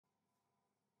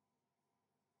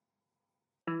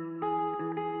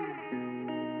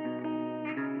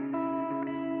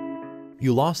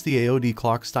You lost the AOD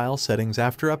clock style settings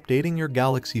after updating your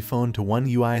Galaxy phone to One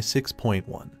UI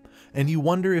 6.1, and you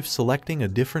wonder if selecting a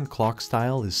different clock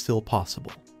style is still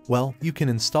possible. Well, you can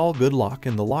install Good Lock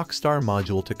in the Lockstar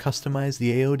module to customize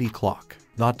the AOD clock.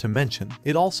 Not to mention,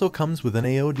 it also comes with an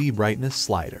AOD brightness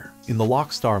slider. In the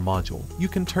Lockstar module, you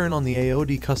can turn on the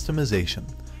AOD customization.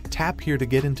 Tap here to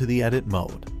get into the edit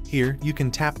mode. Here, you can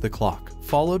tap the clock,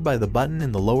 followed by the button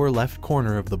in the lower left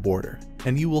corner of the border,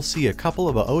 and you will see a couple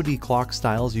of AOD clock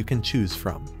styles you can choose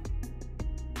from.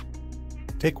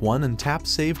 Pick one and tap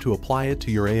Save to apply it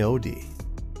to your AOD.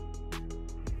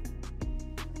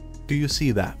 Do you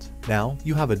see that? Now,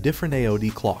 you have a different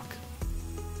AOD clock.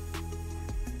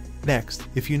 Next,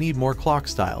 if you need more clock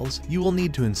styles, you will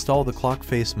need to install the Clock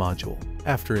Face module.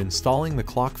 After installing the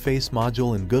Clock Face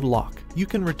module in Good Lock, you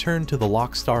can return to the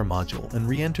Lockstar module and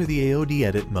re-enter the AOD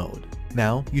edit mode.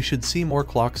 Now, you should see more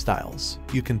clock styles.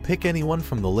 You can pick anyone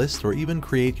from the list or even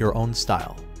create your own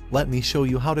style. Let me show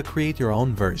you how to create your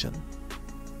own version.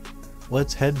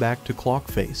 Let's head back to Clock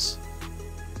Face.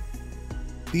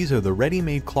 These are the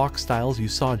ready-made clock styles you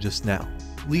saw just now.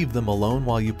 Leave them alone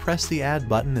while you press the Add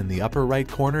button in the upper right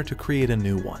corner to create a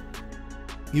new one.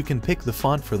 You can pick the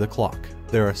font for the clock.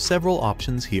 There are several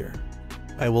options here.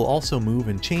 I will also move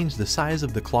and change the size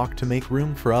of the clock to make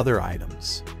room for other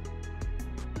items.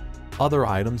 Other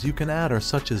items you can add are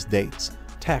such as dates,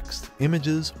 text,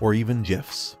 images, or even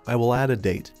GIFs. I will add a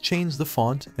date, change the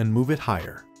font, and move it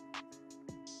higher.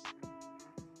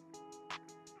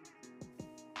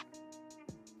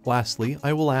 Lastly,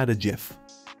 I will add a GIF.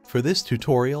 For this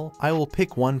tutorial, I will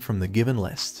pick one from the given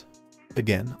list.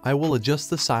 Again, I will adjust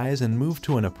the size and move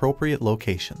to an appropriate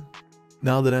location.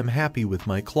 Now that I'm happy with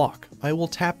my clock, I will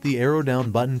tap the arrow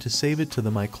down button to save it to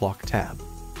the My Clock tab.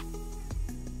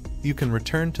 You can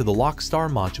return to the Lockstar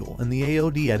module in the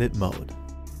AOD edit mode.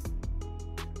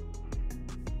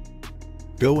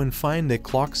 Go and find a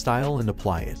clock style and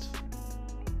apply it.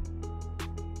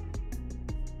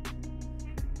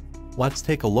 Let's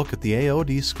take a look at the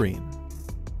AOD screen.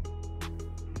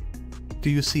 Do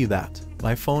you see that?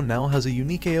 My phone now has a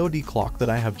unique AOD clock that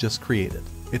I have just created.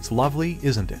 It's lovely,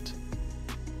 isn't it?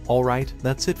 Alright,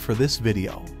 that's it for this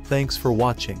video. Thanks for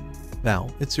watching. Now,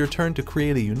 it's your turn to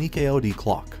create a unique AOD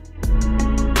clock.